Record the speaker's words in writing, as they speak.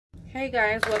Hey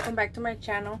guys, welcome back to my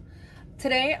channel.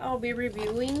 Today I'll be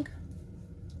reviewing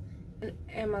an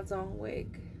Amazon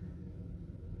wig.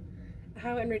 I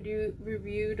haven't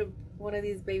reviewed one of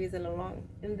these babies in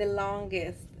the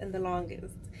longest.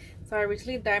 So I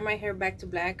recently dyed my hair back to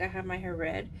black. I have my hair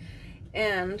red,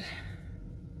 and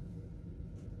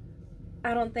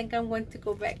I don't think I'm going to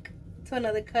go back to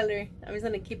another color. I'm just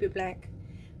gonna keep it black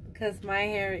because my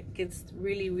hair gets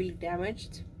really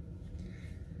damaged.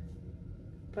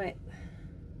 But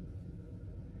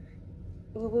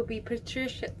we will be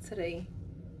Patricia today.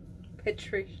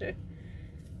 Patricia.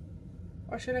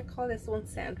 Or should I call this one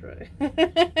Sandra?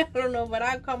 I don't know, but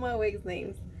I call my wigs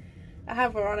names. I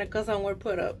have Veronica somewhere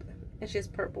put up, and she's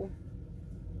purple.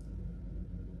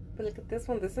 But look at this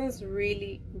one. This one's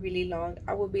really long.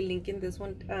 I will be linking this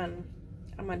one on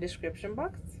my description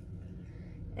box.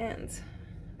 And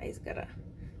I just gotta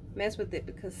mess with it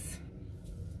because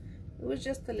it was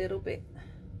just a little bit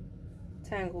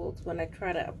tangled when I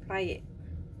try to apply it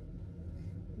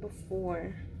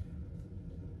before.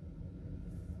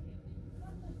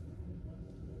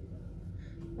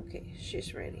 Okay,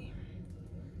 she's ready.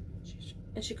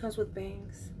 And she comes with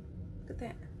bangs. Look at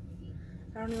that.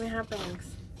 I don't even have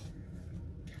bangs.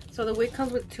 So the wig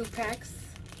comes with 2 packs.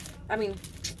 I mean,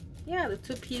 yeah, the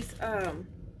 2-piece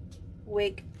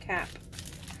wig cap.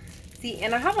 See,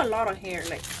 and I have a lot of hair,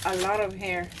 like a lot of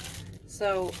hair.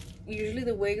 So usually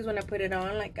the wigs, when I put it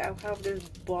on, like I'll have this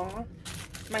ball.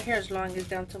 My hair is long, it's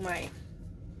down to my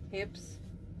hips,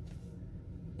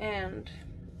 and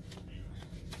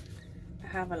I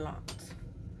have a lot.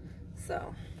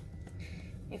 So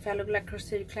if I look like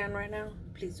City Clan right now,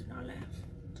 please do not laugh.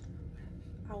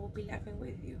 I will be laughing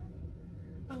with you.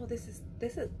 Oh, this is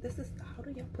how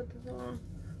do y'all put this on?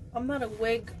 I'm not a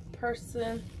wig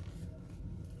person.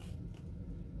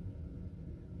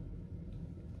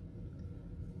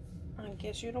 I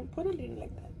guess you don't put it in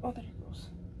like that. Oh, there it goes.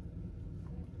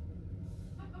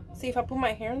 See, if I put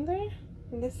my hair in there,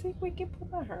 let's see if we can put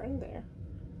my hair in there.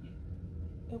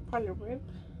 It'll probably rip,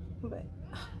 but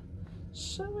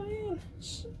shove it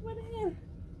in.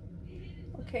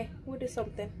 Okay, we did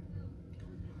something.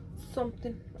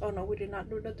 Oh no, we did not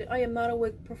do nothing. I am not a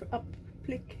wig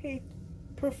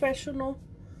professional,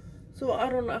 so I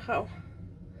don't know how.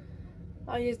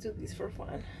 I just do these for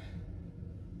fun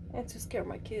and to scare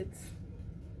my kids.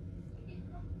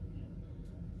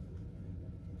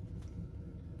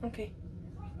 Okay,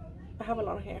 I have a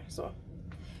lot of hair, so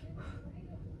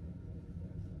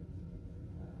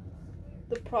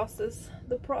the process.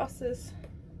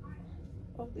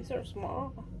 Oh, these are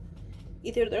small.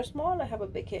 Either they're small or I have a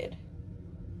big head.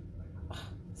 It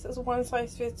says one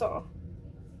size fits all.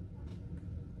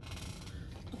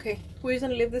 Okay, we're just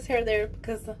gonna leave this hair there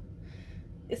because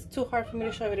it's too hard for me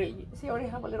to show it. See, I already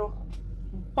have a little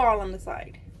ball on the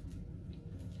side.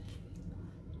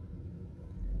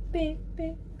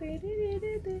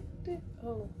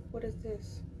 Oh, what is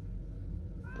this?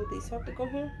 Do these have to go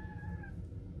here?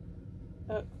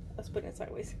 Let's put it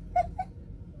sideways.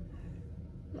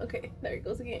 Okay, there it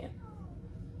goes again.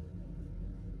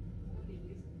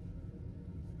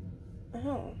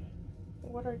 Oh,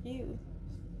 what are you?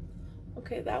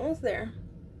 Okay, that one's there.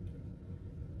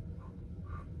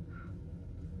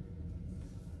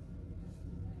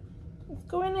 It's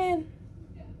going in.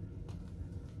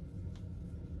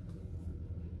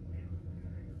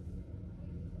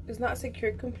 It's not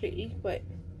secured completely, but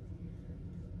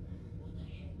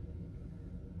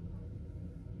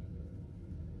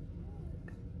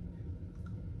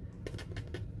I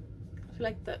feel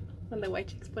like that when the white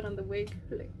chicks put on the wig,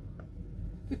 like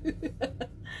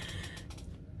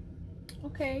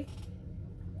okay.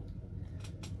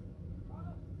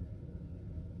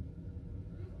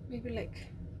 Maybe like,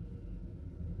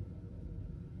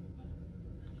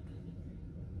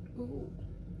 ooh,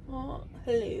 oh,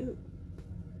 hello.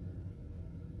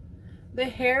 The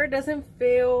hair doesn't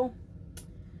feel,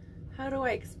 how do I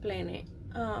explain it?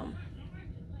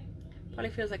 Probably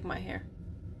feels like my hair.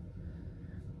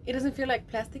 It doesn't feel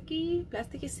like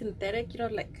plasticky synthetic, you know,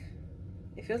 like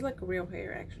it feels like real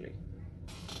hair actually.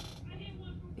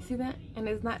 You see that? And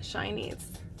it's not shiny,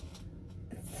 it's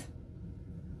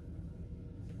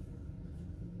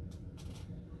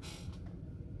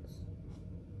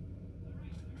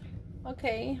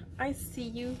okay. I see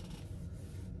you,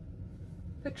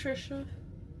 Patricia.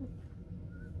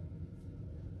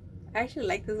 I actually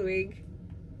like this wig.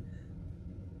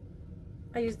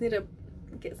 I just need to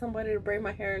get somebody to braid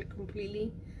my hair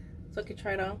completely so I can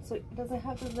try it on, so it doesn't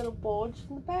have this little bulge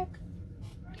in the back.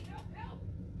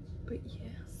 But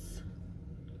yes,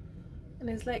 and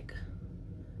it's like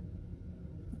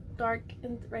dark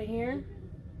and right here,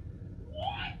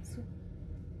 so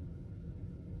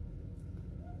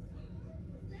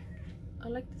I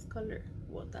like this color.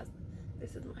 Well,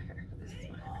 this is my hair. This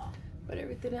is my hair. But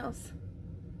everything else.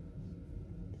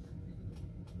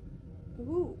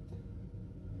 Ooh.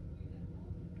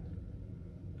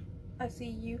 I see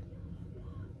you.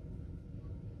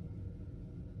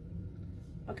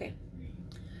 Okay.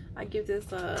 I give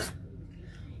this a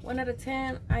 1 out of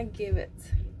 10. I give it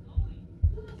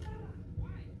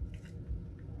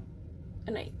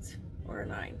an 8 or a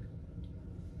 9.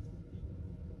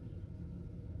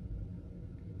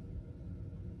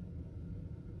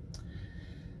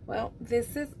 Well,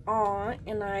 this is all,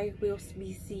 and I will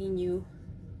be seeing you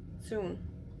soon,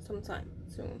 sometime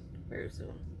soon, very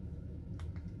soon.